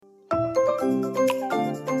What's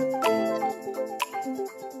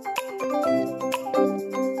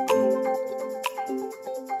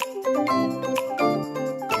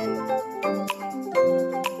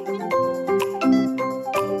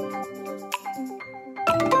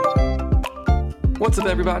up,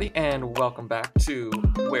 everybody, and welcome back to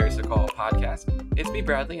Where's the Call podcast. It's me,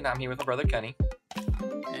 Bradley, and I'm here with my brother, Kenny.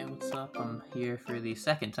 Hey, what's up? I'm here for the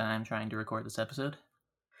second time trying to record this episode.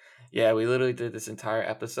 Yeah, we literally did this entire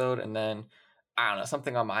episode, and then, I don't know,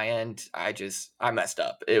 something on my end, I messed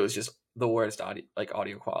up. It was just the worst audio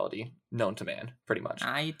quality known to man, pretty much.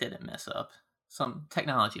 I didn't mess up. Some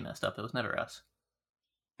technology messed up. It was never us.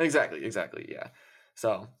 Exactly, yeah.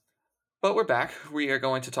 So, but we're back. We are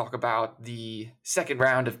going to talk about the second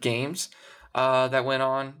round of games that went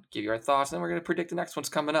on, give you our thoughts, and then we're going to predict the next one's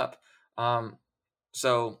coming up.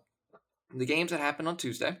 So, the games that happened on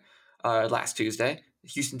Tuesday, last Tuesday,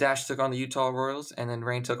 Houston Dash took on the Utah Royals, and then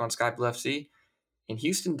Reign took on Sky Blue FC. In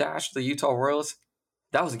Houston Dash, the Utah Royals,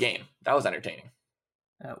 that was a game. That was entertaining.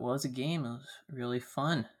 That was a game. It was really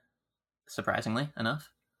fun, surprisingly enough.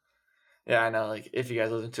 Yeah, I know. Like, if you guys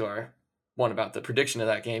listened to our one about the prediction of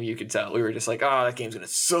that game, you could tell we were just like, oh, that game's gonna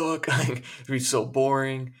suck. It's gonna be so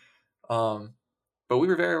boring. But we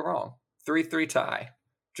were very wrong. 3-3 tie,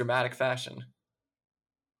 dramatic fashion.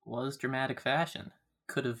 Was dramatic fashion.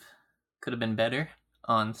 Could have been better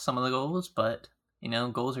on some of the goals, but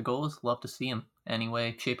goals are goals. Love to see them any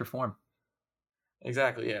way, shape, or form.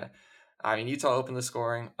 Exactly. Yeah. I mean, Utah opened the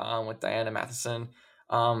scoring with Diana Matheson,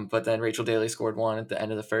 but then Rachel Daly scored one at the end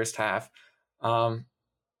of the first half.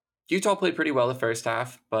 Utah played pretty well the first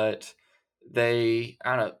half, but I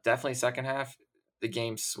don't know, definitely second half, the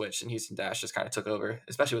game switched and Houston Dash just kind of took over,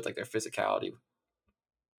 especially with like their physicality.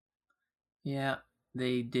 Yeah,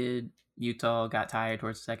 they did. Utah got tired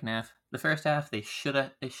towards the second half. The first half, they should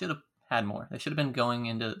have had more. They should have been going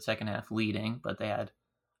into the second half leading, but they had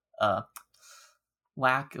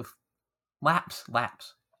lack of laps.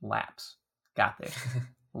 Got there.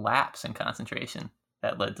 Laps in concentration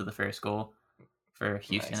that led to the first goal for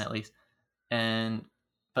Houston, nice. At least.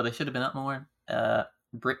 But they should have been up more.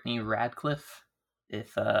 Brittany Radcliffe,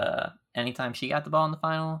 if anytime she got the ball in the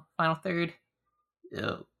final third,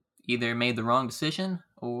 either made the wrong decision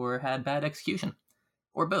or had bad execution,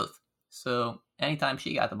 or both. So anytime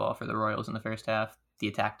she got the ball for the Royals in the first half, the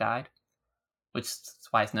attack died, which is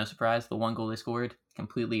why it's no surprise the one goal they scored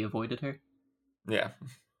completely avoided her. Yeah.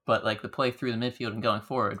 But like the play through the midfield and going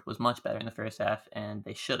forward was much better in the first half, and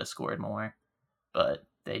they should have scored more, but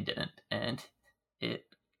they didn't, and it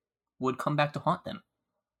would come back to haunt them.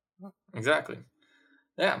 Exactly.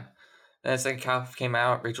 Yeah. And the second half came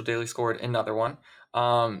out, Rachel Daly scored another one.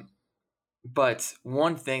 But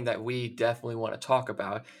one thing that we definitely want to talk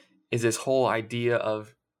about is this whole idea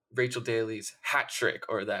of Rachel Daly's hat trick,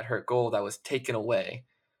 or that her goal that was taken away,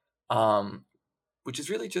 which is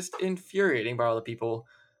really just infuriating by all the people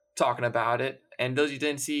talking about it. And those you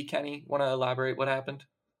didn't see, Kenny, want to elaborate what happened?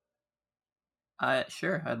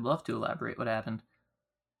 Sure, I'd love to elaborate what happened.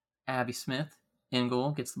 Abby Smith, in goal,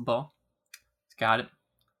 gets the ball. He's got it.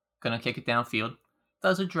 Gonna kick it downfield.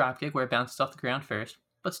 Does a drop kick where it bounces off the ground first,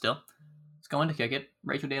 but still. He's going to kick it.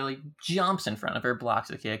 Rachel Daly jumps in front of her, blocks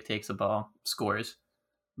the kick, takes the ball, scores.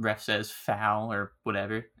 Ref says foul or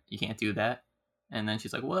whatever. You can't do that. And then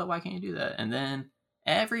she's like, well, why can't you do that? And then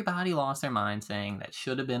everybody lost their mind saying that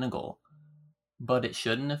should have been a goal. But it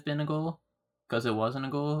shouldn't have been a goal because it wasn't a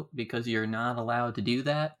goal because you're not allowed to do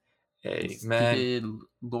that. Hey, man. Did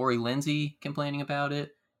Lori Lindsay complaining about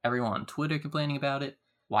it. Everyone on Twitter complaining about it.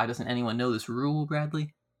 Why doesn't anyone know this rule,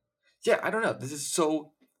 Bradley? Yeah, I don't know. This is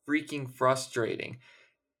so freaking frustrating.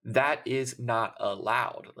 That is not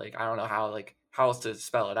allowed. Like, I don't know how else to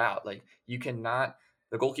spell it out. Like, you cannot,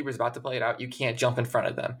 the goalkeeper's about to play it out, you can't jump in front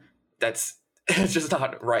of them. It's just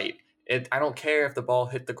not right. I don't care if the ball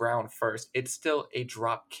hit the ground first. It's still a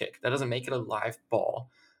drop kick. That doesn't make it a live ball.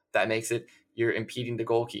 That makes it you're impeding the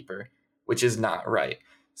goalkeeper, which is not right.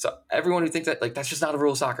 So everyone who thinks that, like, that's just not a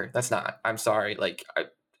rule of soccer. That's not. I'm sorry. Like,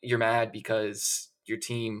 you're mad because your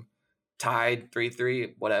team tied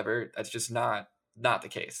 3-3, whatever. That's just not the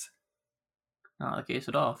case. Not the case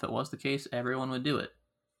at all. If it was the case, everyone would do it.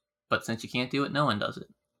 But since you can't do it, no one does it.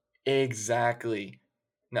 Exactly.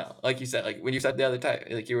 No, like you said, like when you said the other time,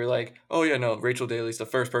 like you were like, oh yeah, no, Rachel Daly's the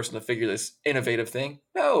first person to figure this innovative thing.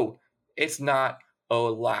 No, it's not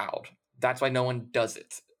allowed. That's why no one does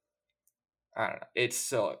it. I don't know. It's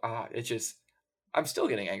so, it's just, I'm still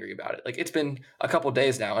getting angry about it. Like, it's been a couple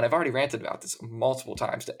days now, and I've already ranted about this multiple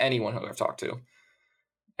times to anyone who I've talked to.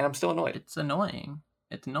 And I'm still annoyed. It's annoying.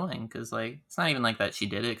 It's annoying because, like, it's not even like that she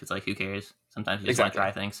did it because, like, who cares? Sometimes you just want to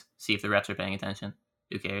try things, see if the refs are paying attention.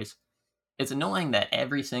 Who cares? it's annoying that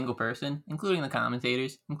every single person, including the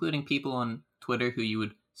commentators, including people on Twitter who you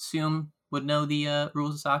would assume would know the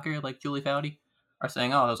rules of soccer, like Julie Foudy, are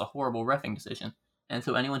saying, "Oh, that was a horrible reffing decision." And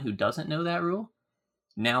so anyone who doesn't know that rule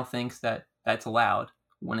now thinks that that's allowed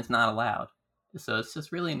when it's not allowed. So it's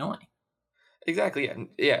just really annoying. Exactly.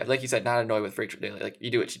 Yeah. Like you said, not annoyed with Rachel Daly. Like,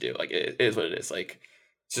 you do what you do. Like, it is what it is. Like,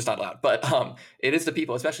 it's just not allowed. But it is the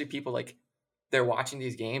people, especially people like they're watching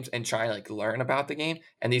these games and trying to like learn about the game.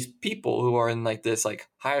 And these people who are in like this like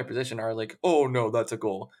higher position are like, oh no, that's a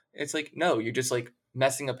goal. It's like, no, you're just like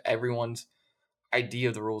messing up everyone's idea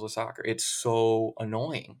of the rules of soccer. It's so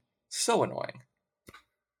annoying. So annoying.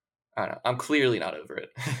 I don't know. I'm clearly not over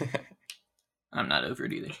it. I'm not over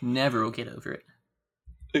it either. Never will get over it.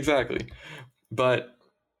 Exactly. But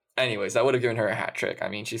anyways, that would have given her a hat trick. I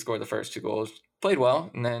mean, she scored the first 2 goals, played well,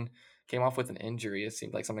 and then came off with an injury. It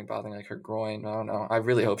seemed like something bothering like her groin. I don't know. I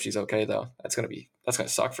really hope she's okay though. That's gonna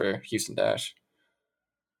suck for Houston Dash.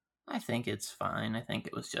 I think it's fine. I think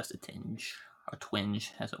it was just a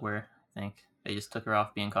twinge, as it were. I think they just took her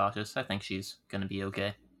off being cautious. I think she's gonna be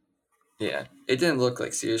okay. Yeah, it didn't look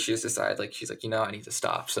like serious. She just decided like she's like, I need to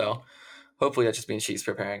stop. So hopefully that just means she's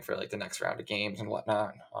preparing for like the next round of games and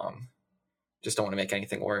whatnot. Just don't want to make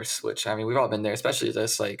anything worse. Which, I mean, we've all been there, especially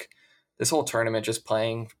this whole tournament, just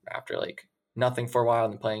playing after like nothing for a while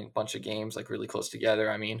and playing a bunch of games like really close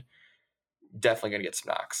together. I mean, definitely gonna get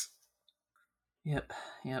some knocks. Yep.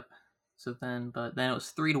 So then it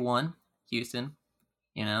was 3-1 Houston.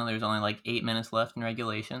 There was only like 8 minutes left in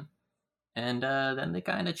regulation, and then they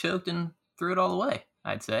kind of choked and threw it all away,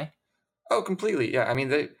 I'd say. Oh, completely. Yeah. I mean,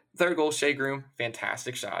 the third goal, Shea Groom,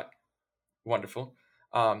 fantastic shot. Wonderful.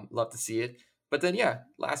 Love to see it. But then, yeah,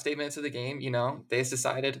 last 8 minutes of the game, they just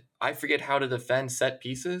decided, I forget how to defend set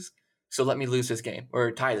pieces, so let me lose this game or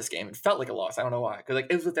tie this game. It felt like a loss. I don't know why. Because, like,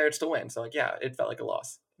 it was there to win. So, like, yeah, it felt like a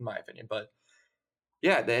loss, in my opinion. But,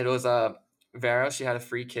 yeah, it was Vera. She had a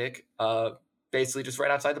free kick, basically just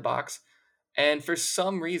right outside the box. And for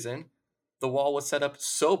some reason, the wall was set up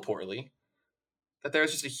so poorly that there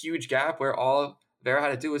was just a huge gap where all Vera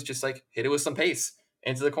had to do was just like hit it with some pace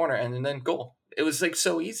into the corner and then goal. It was like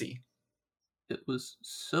so easy. It was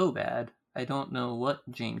so bad. I don't know what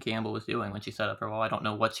Jane Campbell was doing when she set up her wall. I don't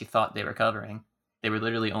know what she thought they were covering. They were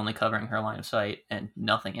literally only covering her line of sight and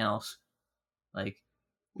nothing else. Like,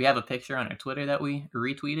 we have a picture on our Twitter that we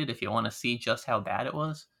retweeted if you want to see just how bad it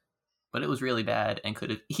was. But it was really bad and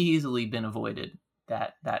could have easily been avoided,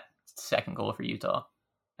 that second goal for Utah.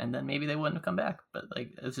 And then maybe they wouldn't have come back. But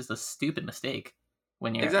like, it's just a stupid mistake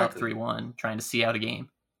when you're up 3-1 trying to see out a game.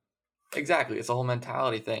 Exactly. It's a whole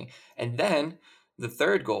mentality thing. And then the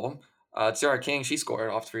third goal, Sarah King, she scored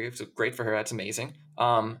off 3. So great for her. That's amazing.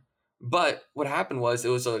 But what happened was it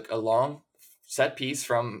was a long set piece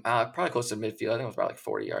from probably close to midfield. I think it was about like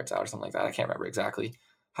 40 yards out or something like that. I can't remember exactly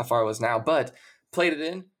how far it was now, but played it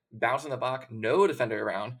in, bounced in the box, no defender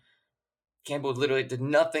around. Campbell literally did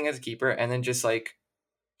nothing as a keeper, and then just like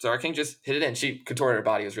Zara King just hit it in. She contorted her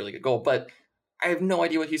body. It was a really good goal, but I have no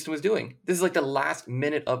idea what Houston was doing. This is like the last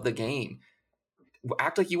minute of the game.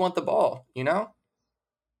 Act like you want the ball,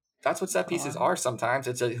 That's what set pieces are sometimes.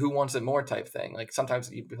 It's a who wants it more type thing. Like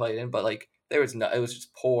sometimes you play it in, but like it was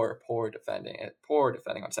just poor defending. Poor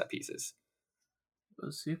defending on set pieces. It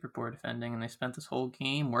was super poor defending, and they spent this whole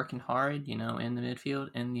game working hard, in the midfield,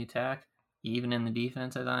 in the attack, even in the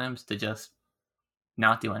defense at times, to just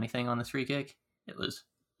not do anything on this free kick. It was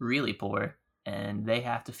really poor, and they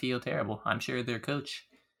have to feel terrible. I'm sure their coach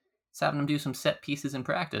is having them do some set pieces in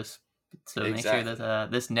practice to make sure that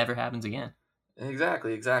this never happens again.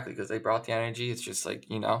 Exactly, because they brought the energy. It's just like,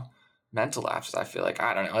 mental lapses, I feel like.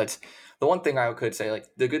 I don't know. It's the one thing I could say, like,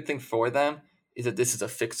 the good thing for them is that this is a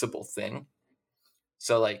fixable thing.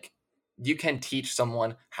 So, like, you can teach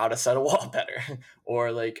someone how to set a wall better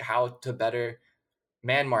or, like, how to better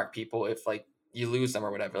man mark people if, like, you lose them or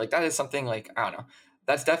whatever. Like, that is something, like, I don't know.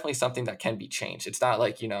 That's definitely something that can be changed. It's not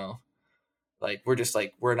like, like, we're just,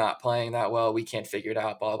 like, we're not playing that well. We can't figure it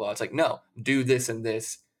out, blah, blah. It's like, no, do this and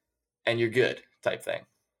this, and you're good type thing.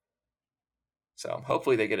 So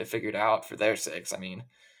hopefully they get it figured out for their sakes. I mean,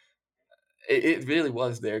 it really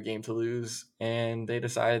was their game to lose, and they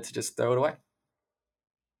decided to just throw it away.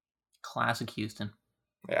 Classic Houston.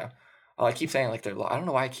 Yeah. I keep saying like they're lost. I don't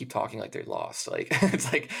know why I keep talking like they're lost. Like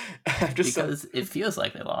it's like I'm just because it feels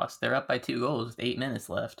like they lost. They're up by 2 goals with 8 minutes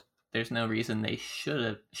left. There's no reason they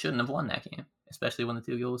shouldn't have won that game, especially when the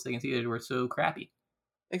 2 goals they conceded were so crappy.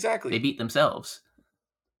 Exactly. They beat themselves.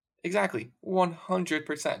 Exactly.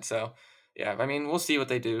 100%. So yeah, I mean, we'll see what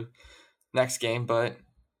they do next game, but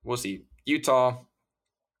we'll see. Utah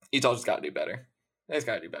just got to do better. They just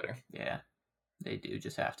got to do better. Yeah, they do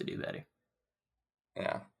just have to do better.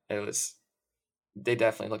 Yeah, it was. They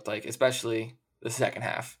definitely looked like, especially the second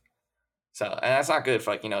half. So, and that's not good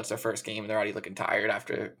for, like, it's their first game and they're already looking tired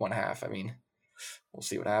after one half. I mean, we'll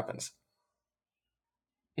see what happens.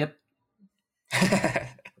 Yep.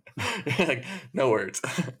 Like, no words.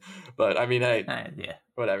 But I mean, hey, Yeah.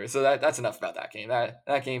 whatever. So that's enough about that game.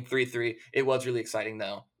 That game 3-3. It was really exciting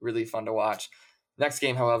though. Really fun to watch. Next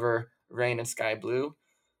game, however, Rain and Sky Blue.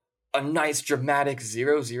 A nice dramatic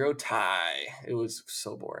 0-0 tie. It was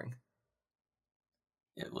so boring.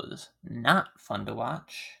 It was not fun to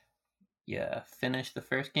watch. You finish the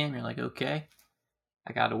first game, you're like, okay,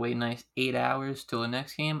 I gotta wait a nice 8 hours till the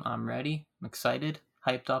next game. I'm ready. I'm excited.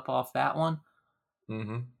 Hyped up off that one.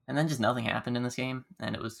 Mm-hmm. And then just nothing happened in this game,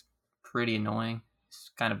 and it was pretty annoying.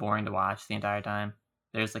 It's kind of boring to watch the entire time.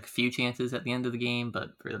 There's like a few chances at the end of the game,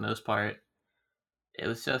 but for the most part, it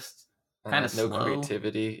was just kind of No slow.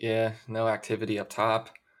 creativity. Yeah, no activity up top.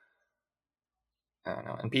 I don't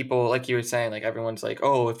know. And people, like you were saying, like everyone's like,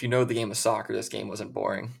 oh, if you know the game of soccer, this game wasn't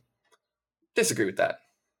boring. Disagree with that.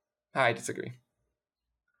 I disagree.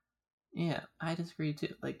 Yeah, I disagree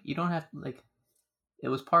too. Like, you don't have to, like, it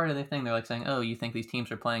was part of their thing. They're like saying, oh, you think these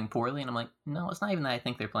teams are playing poorly? And I'm like, no, it's not even that I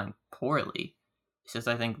think they're playing poorly. It's just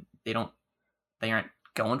I think they aren't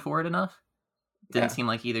going for it enough. Didn't seem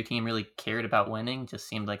like either team really cared about winning. Just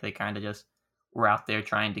seemed like they kind of just were out there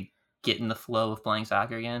trying to get in the flow of playing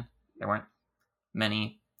soccer again. There weren't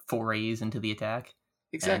many forays into the attack.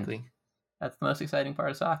 Exactly. And that's the most exciting part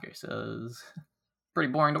of soccer. So it was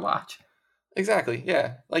pretty boring to watch. Exactly.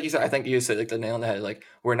 Yeah. Like you said, I think you said like the nail on the head. Like,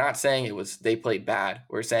 we're not saying it was they played bad.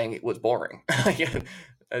 We're saying it was boring.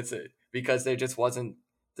 That's it. Because there just wasn't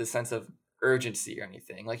the sense of urgency or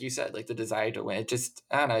anything. Like you said, like the desire to win. It just,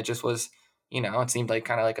 I don't know, it just was, it seemed like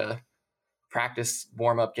kind of like a practice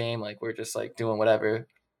warm up game. Like we're just like doing whatever.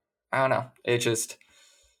 I don't know. It just,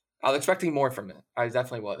 I was expecting more from it. I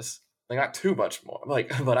definitely was. Like, not too much more.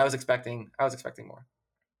 Like, but I was expecting more.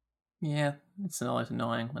 Yeah, it's always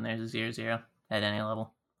annoying when there's a 0-0 at any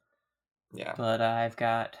level. Yeah. But I've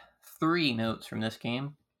got 3 notes from this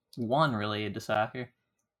game, 1 related to soccer.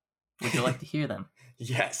 Would you like to hear them?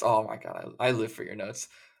 Yes. Oh my god, I live for your notes.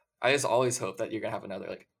 I just always hope that you're gonna have another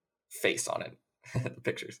like face on it, the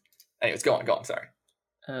pictures. Anyways, go on. Sorry.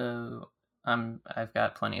 I've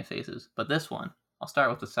got plenty of faces, but this one, I'll start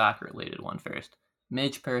with the soccer related one first.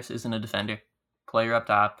 Midge Purse isn't a defender. Player up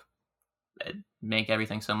top, make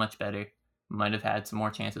everything so much better. Might have had some more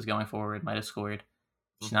chances going forward. Might have scored.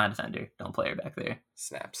 She's not a defender. Don't play her back there.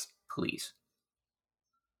 Snaps. Please.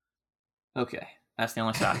 Okay, that's the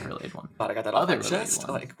only soccer related one. Thought I got that off my chest.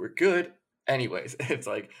 Like, we're good. Anyways, it's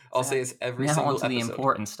like I'll say this every now single onto episode. The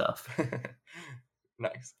important stuff.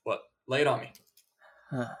 Nice. What? Lay it on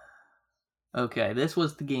me. Okay, this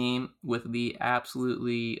was the game with the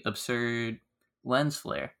absolutely absurd lens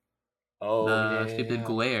flare. Oh, the stupid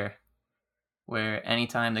glare, where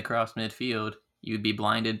anytime they crossed midfield, you'd be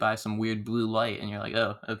blinded by some weird blue light, and you're like,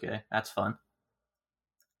 oh, okay, that's fun.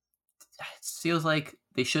 It feels like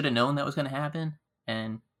they should have known that was going to happen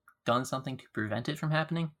and done something to prevent it from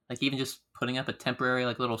happening. Like, even just putting up a temporary,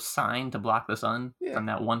 like, little sign to block the sun from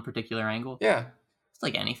that one particular angle. Yeah. It's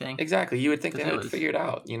like anything. Exactly. You would think they would figure it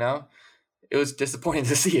out, It was disappointing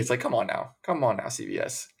to see. It's like, come on now,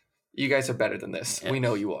 CBS. You guys are better than this. We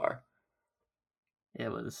know you are. It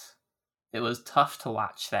was tough to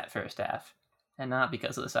watch that first half. And not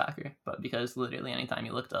because of the soccer, but because literally anytime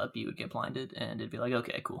you looked up, you would get blinded, and it'd be like,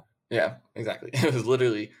 okay, cool. Yeah, exactly. It was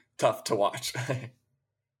literally tough to watch.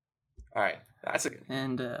 All right, that's a good.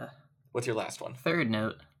 And what's your last one? Third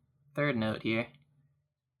note here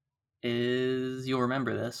is, you'll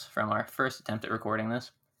remember this from our first attempt at recording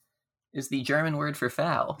this, is the German word for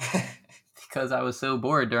foul. Because I was so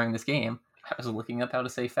bored during this game, I was looking up how to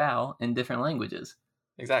say foul in different languages.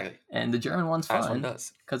 Exactly. And the German one's fun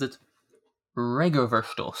because it's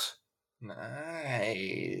Regelverstoß.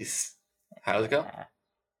 Nice. How does it go?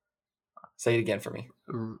 Say it again for me.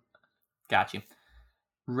 Got you.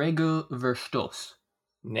 Regelverstoß.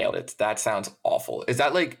 Nailed it. That sounds awful. Is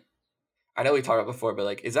that like, I know we talked about before, but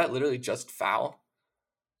like, is that literally just foul?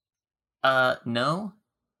 No,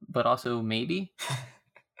 but also maybe.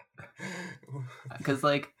 Because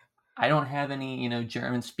like, I don't have any,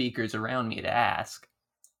 German speakers around me to ask.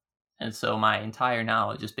 And so my entire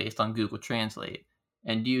knowledge is based on Google Translate.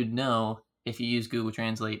 And you'd know, if you use Google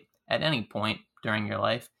Translate at any point during your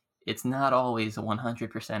life, it's not always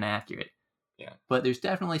 100% accurate. Yeah. But there's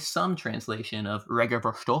definitely some translation of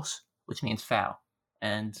Regelverstoß, which means foul.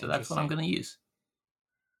 And so that's what I'm going to use.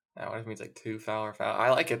 What if it means like two foul or foul? I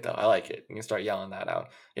like it though. I like it. You can start yelling that out.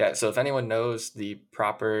 Yeah. So if anyone knows the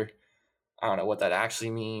proper I don't know what that actually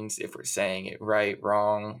means, if we're saying it right,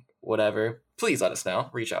 wrong, whatever. Please let us know.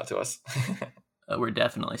 Reach out to us. We're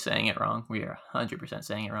definitely saying it wrong. We are 100%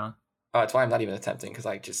 saying it wrong. That's why I'm not even attempting,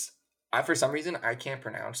 because for some reason, I can't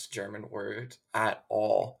pronounce German words at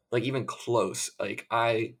all. Like, even close. Like,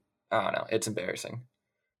 I don't know. It's embarrassing.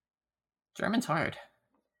 German's hard.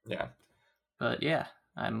 Yeah. But yeah,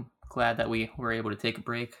 I'm glad that we were able to take a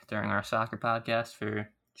break during our soccer podcast for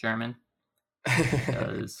German,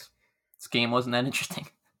 because this game wasn't that interesting.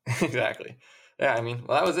 Exactly. Yeah, I mean,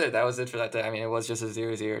 well, that was it. That was it for that day. I mean, it was just a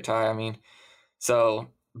 0-0 tie. I mean, so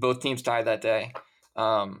both teams tied that day.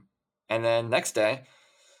 And then next day,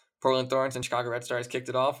 Portland Thorns and Chicago Red Stars kicked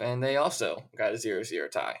it off, and they also got a 0-0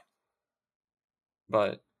 tie.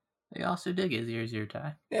 But they also did get a 0-0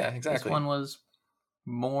 tie. Yeah, exactly. This one was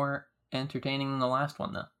more entertaining than the last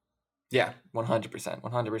one, though. Yeah, 100%.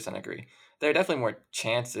 100% agree. There are definitely more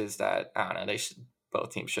chances that, I don't know,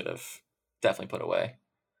 both teams should have definitely put away.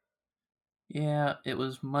 Yeah, it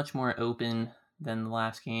was much more open than the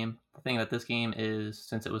last game. The thing about this game is,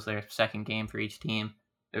 since it was their second game for each team,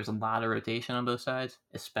 there's a lot of rotation on both sides,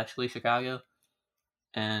 especially Chicago.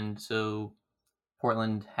 And so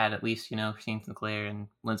Portland had at least, Christine Sinclair and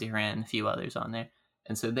Lindsey Horan and a few others on there.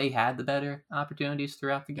 And so they had the better opportunities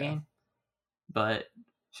throughout the game. But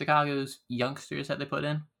Chicago's youngsters that they put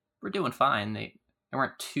in were doing fine. There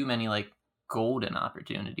weren't too many golden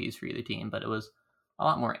opportunities for either team, but it was a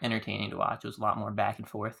lot more entertaining to watch. It was a lot more back and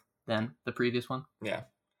forth than the previous one. Yeah.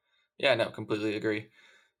 Yeah, no, completely agree.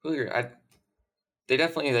 They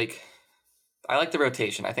definitely I like the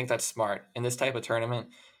rotation. I think that's smart. In this type of tournament,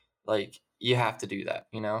 you have to do that,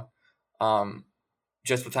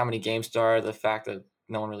 just with how many games there are, the fact that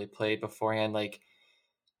no one really played beforehand,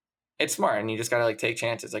 it's smart, and you just gotta take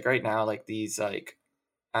chances. Right now, these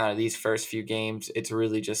first few games, it's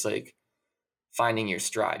really just finding your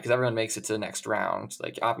stride, because everyone makes it to the next round.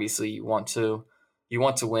 Obviously you want to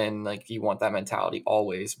win, you want that mentality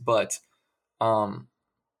always, but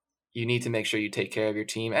you need to make sure you take care of your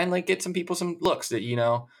team and get some people some looks that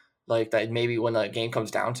that maybe when the game comes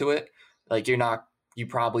down to it, you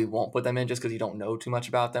probably won't put them in just because you don't know too much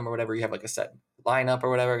about them or whatever. You have a set lineup or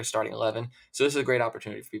whatever, starting 11. So this is a great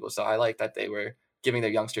opportunity for people. So I like that they were giving their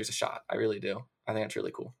youngsters a shot. I really do. I think that's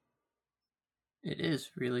really cool. It is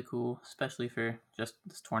really cool, especially for just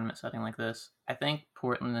this tournament setting like this. I think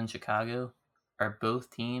Portland and Chicago are both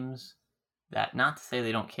teams that, not to say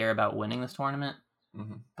they don't care about winning this tournament,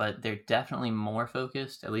 but they're definitely more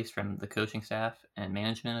focused, at least from the coaching staff and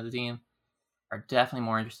management of the team, are definitely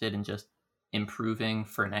more interested in just improving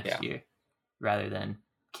for next year rather than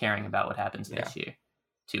caring about what happens this year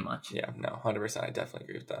too much. Yeah, no, 100%. I definitely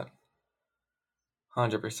agree with that.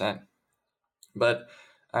 100%. But,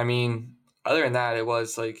 I mean, other than that, it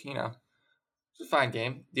was it's a fine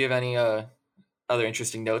game. Do you have any other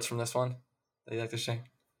interesting notes from this one that you'd like to share?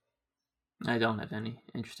 I don't have any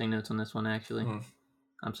interesting notes on this one, actually.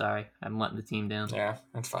 I'm sorry. I'm letting the team down. Yeah,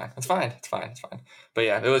 that's fine. It's fine. But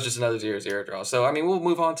yeah, it was just another 0-0 draw. So, I mean, we'll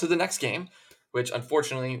move on to the next game, which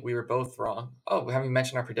unfortunately we were both wrong. Oh, we haven't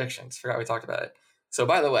mentioned our predictions. Forgot we talked about it. So,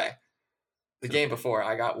 by the way, the game before,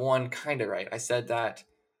 I got one kind of right. I said that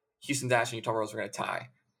Houston Dash and Utah Royals were going to tie.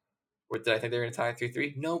 Or did I think they were going to tie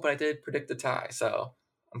 3-3? No, but I did predict the tie. So,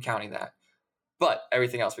 I'm counting that. But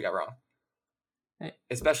everything else we got wrong. Hey.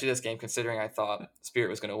 Especially this game, considering I thought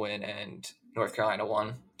Spirit was going to win and North Carolina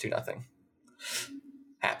won 2-0.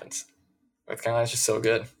 Happens. North Carolina's just so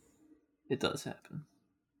good. It does happen.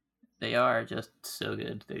 They are just so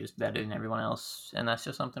good. They're just better than everyone else, and that's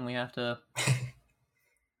just something we have to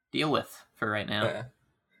deal with for right now.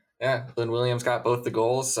 Yeah. Lynn Williams got both the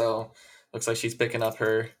goals, so looks like she's taking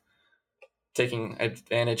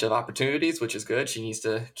advantage of opportunities, which is good. She needs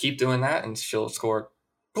to keep doing that, and she'll score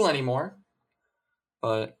plenty more.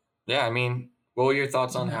 But yeah, I mean, what were your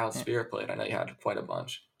thoughts on how Spirit played? I know you had quite a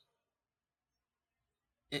bunch.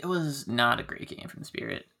 It was not a great game from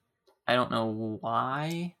Spirit. I don't know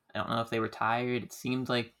why. I don't know if they were tired. It seemed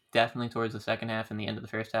like definitely towards the second half and the end of the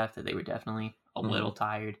first half that they were definitely a little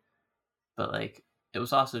tired. But it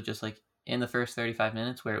was also just in the first 35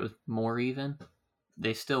 minutes where it was more even,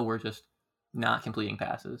 they still were just not completing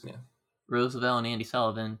passes. Yeah. Rose Lavelle and Andy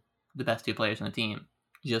Sullivan, the best two players on the team,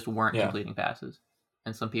 just weren't completing passes.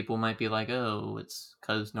 And some people might be like, oh, it's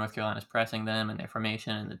because North Carolina's pressing them and their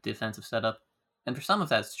formation and the defensive setup. And for some of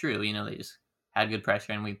that's true. They just had good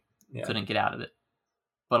pressure and we couldn't get out of it.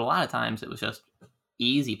 But a lot of times it was just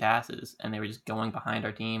easy passes and they were just going behind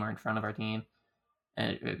our team or in front of our team.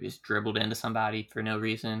 And it just dribbled into somebody for no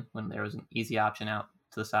reason when there was an easy option out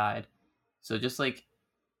to the side. So just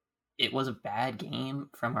it was a bad game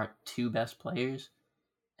from our two best players.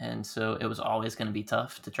 And so it was always going to be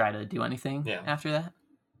tough to try to do anything after that.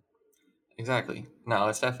 Exactly. No,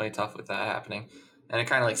 it's definitely tough with that happening. And it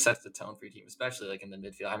kind of like sets the tone for your team, especially like in the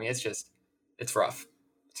midfield. I mean, it's rough.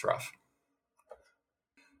 It's rough.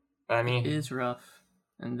 But I mean, it is rough.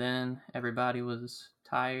 And then everybody was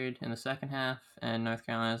tired in the second half, and North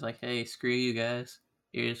Carolina was like, hey, screw you guys.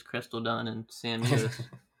 Here's Crystal Dunn and Sam Ewis.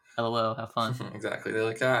 LOL, have fun. Exactly. They're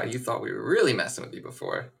like, you thought we were really messing with you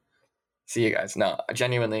before. See you guys. No,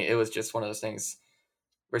 genuinely, it was just one of those things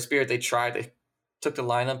where Spirit, they took the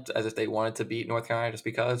lineup as if they wanted to beat North Carolina just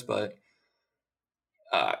because, but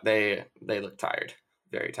they looked tired.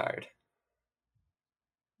 Very tired.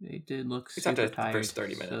 They did look super tired. The first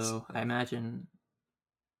 30 minutes. So I imagine,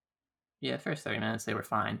 first 30 minutes they were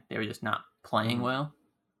fine. They were just not playing well.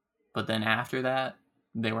 But then after that,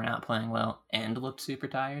 they were not playing well and looked super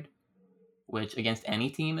tired, which against any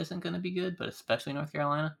team isn't going to be good, but especially North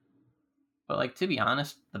Carolina. But like, to be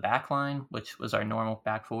honest, the back line, which was our normal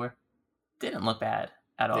back four, didn't look bad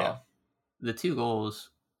at all. Yeah. The 2 goals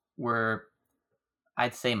were,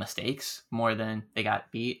 I'd say, mistakes more than they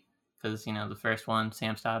got beat. Because, the first one,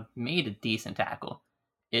 Sam Staub made a decent tackle.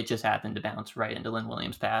 It just happened to bounce right into Lynn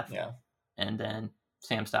Williams' path. Yeah. And then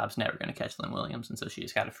Sam Staub's never going to catch Lynn Williams, and so she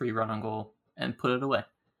just got a free run on goal and put it away.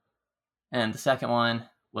 And the second one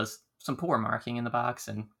was some poor marking in the box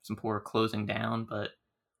and some poor closing down, but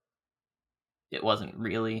it wasn't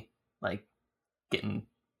really like getting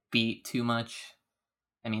beat too much.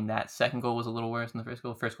 I mean, that second goal was a little worse than the first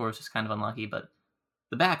goal. First goal was just kind of unlucky, but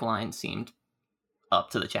the back line seemed up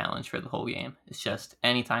to the challenge for the whole game. It's just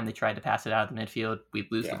anytime they tried to pass it out of the midfield,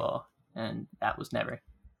 we'd lose the ball, and that was never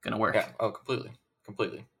going to work. Yeah,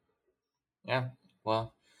 completely. Yeah,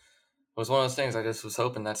 well, it was one of those things. I just was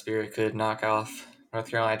hoping that Spirit could knock off North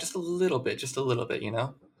Carolina just a little bit, It's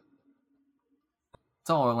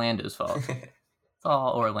all Orlando's fault. It's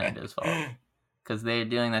all Orlando's fault. Because they're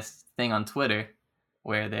doing this thing on Twitter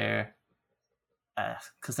where they're,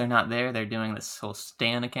 because they're not there, they're doing this whole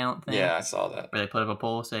Stan account thing. Yeah, I saw that. Where they put up a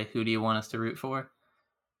poll, say, who do you want us to root for?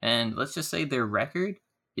 And let's just say their record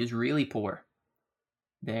is really poor.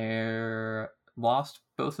 They're lost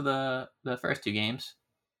both of the first 2 games.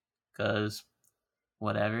 Because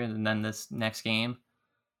whatever. And then this next game,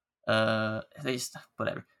 they just,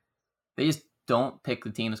 whatever. They just don't pick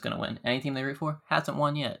the team that's going to win. Any team they root for hasn't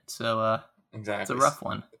won yet. So exactly. It's a rough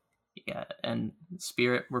one. Yeah, and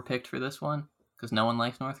Spirit were picked for this one because no one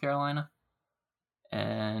likes North Carolina.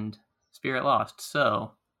 And Spirit lost.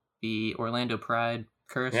 So the Orlando Pride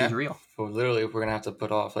curse is real. Well, literally, we're going to have to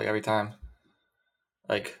put off like every time.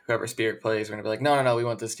 Like whoever Spirit plays, we're going to be like, no, we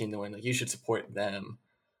want this team to win. Like you should support them.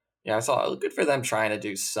 Yeah, I saw good for them trying to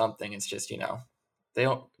do something. It's just, they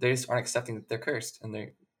just aren't accepting that they're cursed and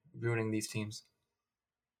they're ruining these teams.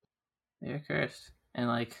 They're cursed. And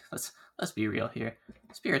like, let's be real here.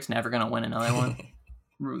 Spirit's never going to win another one.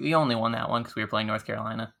 We only won that one because we were playing North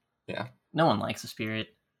Carolina. Yeah. No one likes the Spirit,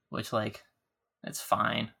 which like, it's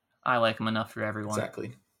fine. I like them enough for everyone.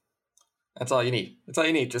 Exactly. That's all you need. That's all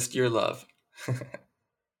you need. Just your love.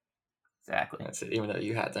 Exactly. That's it. Even though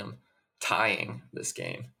you had them tying this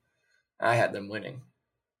game. I had them winning.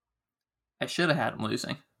 I should have had them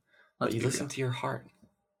losing. But you listened to your heart.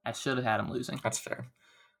 I should have had them losing. That's fair.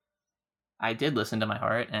 I did listen to my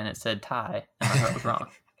heart, and it said tie, and my heart was wrong.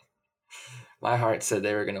 My heart said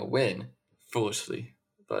they were going to win, foolishly.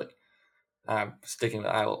 But I'm sticking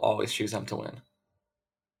I will always choose them to win.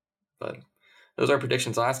 But those are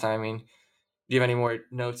predictions last time. I mean, do you have any more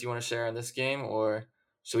notes you want to share on this game, or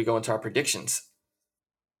should we go into our predictions?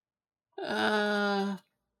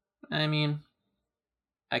 I mean,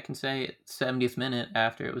 I can say 70th minute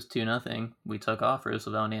after it was 2-0, we took off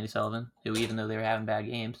Roosevelt and Andy Sullivan, who even though they were having bad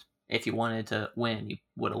games, if you wanted to win, you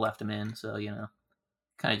would have left them in. So,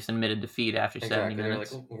 kind of just admitted defeat after 70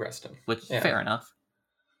 minutes. Like, we'll rest them. Which, fair enough.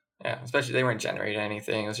 Yeah, especially they weren't generating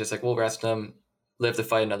anything. It was just like, we'll rest them, live to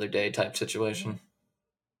fight another day type situation.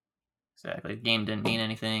 Exactly. The game didn't mean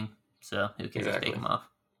anything, so who cares? Take them off.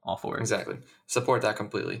 All for it. Exactly. Support that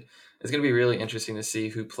completely. It's going to be really interesting to see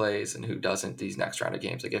who plays and who doesn't these next round of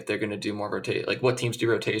games. Like if they're going to do more rotate, like what teams do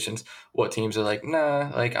rotations, what teams are like, nah,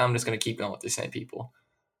 like I'm just going to keep going with the same people.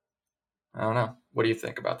 I don't know. What do you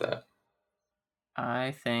think about that?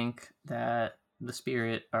 I think that the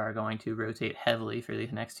Spirit are going to rotate heavily for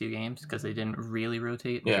these next 2 games because they didn't really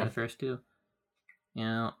rotate for the first 2.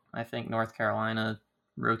 I think North Carolina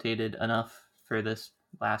rotated enough for this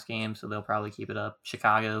last game, so they'll probably keep it up.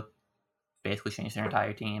 Chicago basically changed their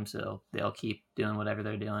entire team, so they'll keep doing whatever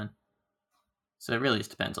they're doing. So it really just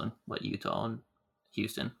depends on what Utah and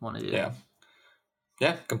Houston want to do.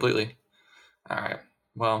 Yeah, completely. All right.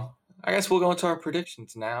 Well, I guess we'll go into our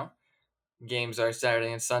predictions now. Games are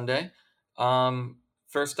Saturday and Sunday.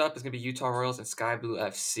 First up is going to be Utah Royals and Sky Blue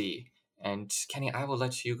FC. And Kenny, I will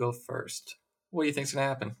let you go first. What do you think's going to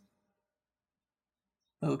happen?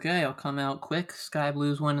 Okay, I'll come out quick. Sky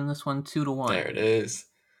Blues winning this one 2-1. There it is.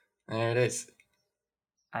 There it is.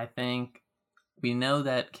 I think we know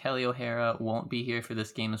that Kelly O'Hara won't be here for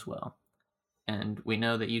this game as well. And we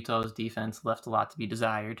know that Utah's defense left a lot to be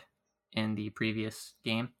desired in the previous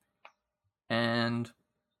game. And,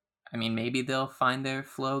 I mean, maybe they'll find their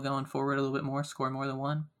flow going forward a little bit more, score more than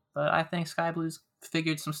one. But I think Sky Blues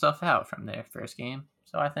figured some stuff out from their first game.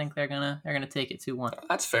 So I think they're gonna take it 2-1.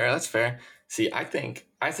 That's fair. See, I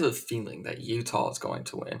have a feeling that Utah is going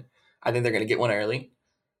to win. I think they're going to get one early,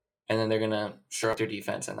 and then they're going to shore up their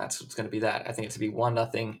defense, and that's what's going to be that. I think it's going to be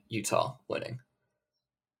 1-0 Utah winning.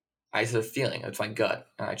 I just have a feeling. It's my gut,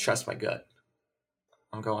 and I trust my gut.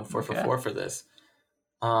 I'm going 4-4 for this.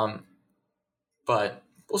 But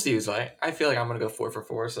we'll see who's right. I feel like I'm going to go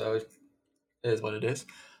 4-4, so it is what it is.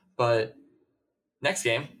 But next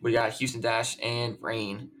game, we got Houston Dash and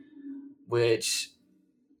Reign, which,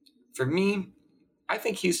 for me, I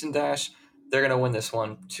think Houston Dash, they're going to win this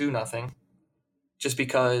one 2-0. Just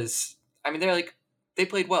because, I mean, they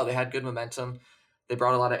played well. They had good momentum. They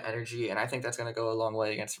brought a lot of energy, and I think that's going to go a long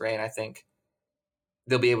way against Reign. I think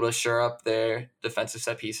they'll be able to shore up their defensive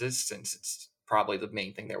set pieces, since it's probably the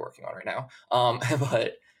main thing they're working on right now.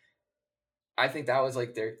 But I think that was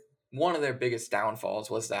like one of their biggest downfalls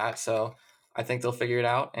was that. So I think they'll figure it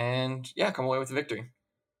out and, come away with the victory.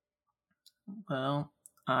 Well,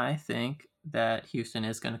 I think that Houston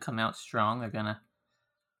is going to come out strong. They're going to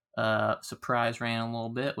surprise Reign a little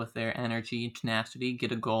bit with their energy, tenacity,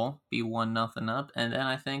 get a goal, be 1-0 up, and then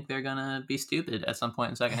I think they're going to be stupid at some point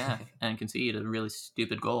in the second half and concede a really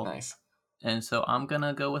stupid goal. Nice. And so I'm going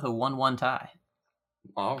to go with a 1-1 tie.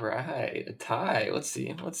 All right, a tie. Let's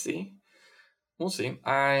see. We'll see.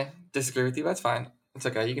 I disagree with you. That's fine. It's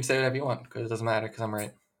okay. You can say whatever you want because it doesn't matter because I'm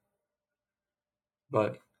right.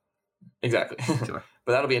 But, exactly. Sure.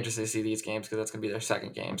 But that'll be interesting to see these games because that's going to be their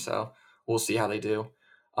second game. So we'll see how they do.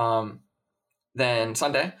 Then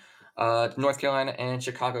Sunday, North Carolina and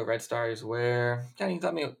Chicago Red Stars. Can you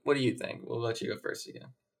tell me, what do you think? We'll let you go first again.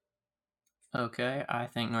 Okay, I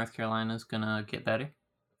think North Carolina's going to get better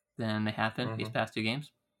than they have been these past two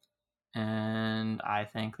games. And I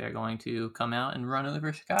think they're going to come out and run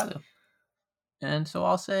over Chicago. And so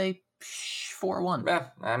I'll say 4-1. Yeah,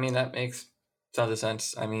 I mean, that makes tons of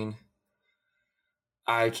sense. I mean,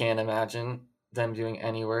 I can't imagine them doing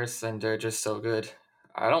any worse, and they're just so good.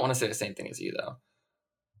 I don't want to say the same thing as you, though.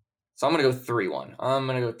 So I'm going to go 3-1. I'm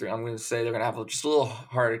going to say they're going to have just a little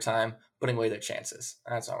harder time putting away their chances.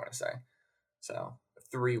 That's what I'm going to say. So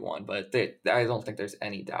 3-1, but I don't think there's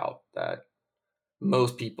any doubt that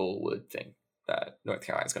most people would think that North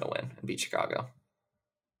Carolina's going to win and beat Chicago.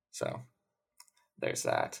 So there's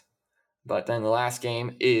that. But then the last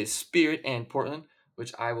game is Spirit and Portland,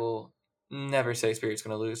 which I will never say Spirit's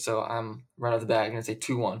going to lose. So I'm right off the bat, I'm going to say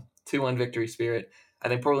 2-1. 2-1 victory, Spirit. I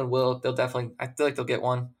think Portland they'll definitely, I feel like they'll get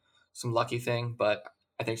one, some lucky thing, but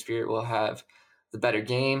I think Spirit will have the better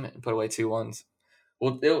game and put away 2-1s.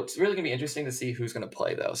 Well, it's really going to be interesting to see who's going to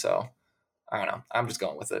play, though. So I don't know. I'm just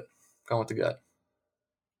going with it. Going with the gut.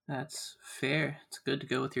 That's fair. It's good to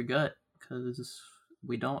go with your gut because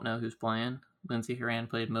we don't know who's playing. Lindsey Horan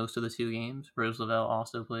played most of the two games. Rose Lavelle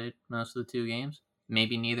also played most of the two games.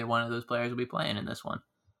 Maybe neither one of those players will be playing in this one.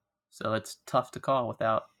 So it's tough to call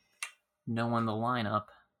without knowing the lineup.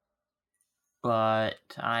 But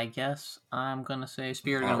I guess I'm going to say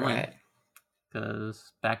Spirit are going to win.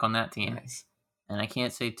 Because back on that team. Nice. And I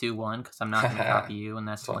can't say 2-1 because I'm not going to copy you, and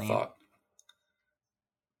that's lame.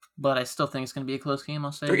 But I still think it's going to be a close game.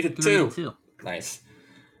 I'll say 3-2. Nice.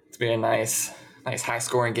 It's been a nice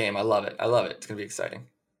high-scoring game. I love it. It's going to be exciting.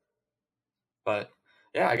 But,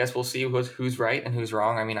 yeah, I guess we'll see who's right and who's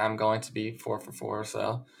wrong. I mean, I'm going to be 4-4,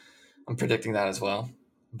 so I'm predicting that as well.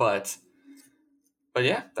 But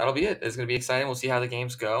yeah, that'll be it. It's going to be exciting. We'll see how the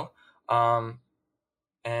games go.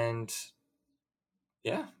 And,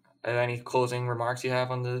 yeah. Any closing remarks you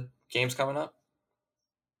have on the games coming up?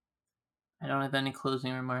 I don't have any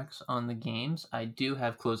closing remarks on the games. I do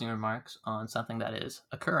have closing remarks on something that is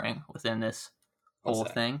occurring within this whole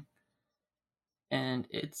thing. And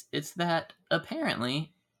it's that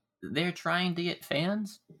apparently they're trying to get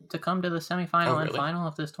fans to come to the semifinal and final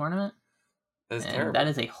of this tournament. That's terrible. That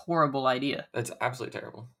is a horrible idea. That's absolutely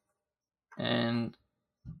terrible. And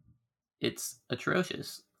it's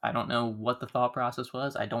atrocious. I don't know what the thought process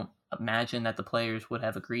was. I don't imagine that the players would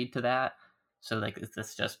have agreed to that. So, like,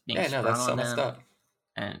 it's just being sprung on them. Messed up.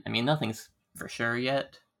 And, I mean, nothing's for sure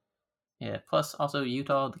yet. Yeah. Plus, also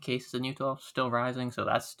Utah, the cases in Utah still rising, so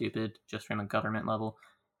that's stupid just from a government level.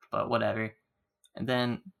 But whatever. And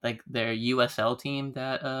then like their USL team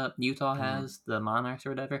that Utah has, the Monarchs or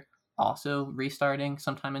whatever, also restarting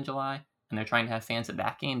sometime in July, and they're trying to have fans at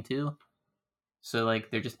that game too. So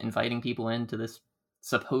like they're just inviting people into this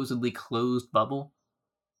supposedly closed bubble.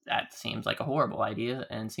 That seems like a horrible idea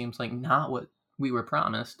and seems like not what we were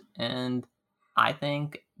promised. And I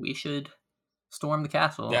think we should storm the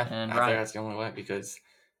castle Yeah, and I think riot. that's the only way, because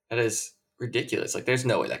that is ridiculous. Like, there's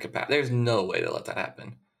no way that could pass. There's no way to let that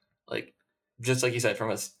happen. Like, just like you said,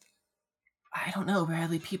 from us. I don't know,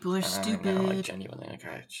 Bradley. People are I know, like, stupid. genuinely,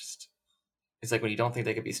 like, it's like when you don't think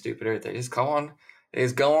they could be stupider, they just go on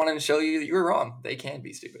and show you that you were wrong. They can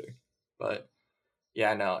be stupider, but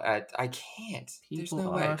yeah, no, I can't. There's People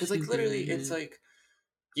no way, are because like literally, it's stupid. like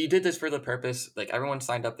you did this for the purpose. Like, everyone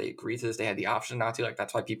signed up, they agreed to this, they had the option not to. Like,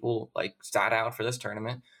 that's why people like sat out for this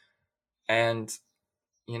tournament, and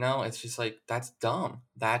it's just like that's dumb.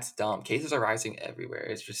 That's dumb. Cases are rising everywhere.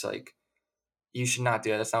 It's just like you should not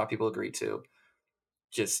do that. That's not what people agreed to.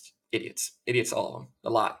 Just idiots, all of them, a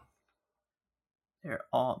lot.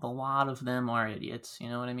 A lot of them are idiots. You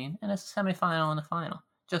know what I mean? And it's a semifinal and a final.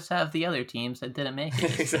 Just have the other teams that didn't make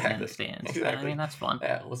it just sitting in the stands. Exactly. You know what I mean? That's fun.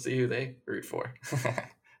 Yeah, we'll see who they root for,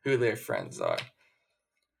 who their friends are.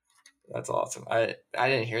 That's awesome. I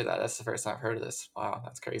didn't hear that. That's the first time I've heard of this. Wow,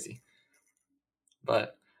 that's crazy.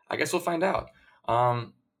 But I guess we'll find out.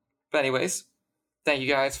 But anyways, thank you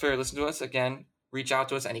guys for listening to us. Again, reach out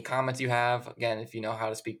to us. Any comments you have, again, if you know how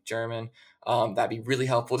to speak German, that'd be really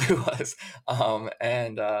helpful to us.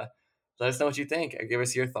 And let us know what you think. Give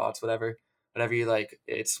us your thoughts, whatever you like.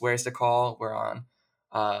 It's Where's the Call. We're on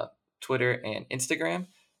Twitter and Instagram.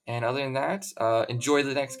 And other than that, enjoy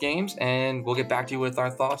the next games, and we'll get back to you with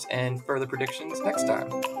our thoughts and further predictions next time.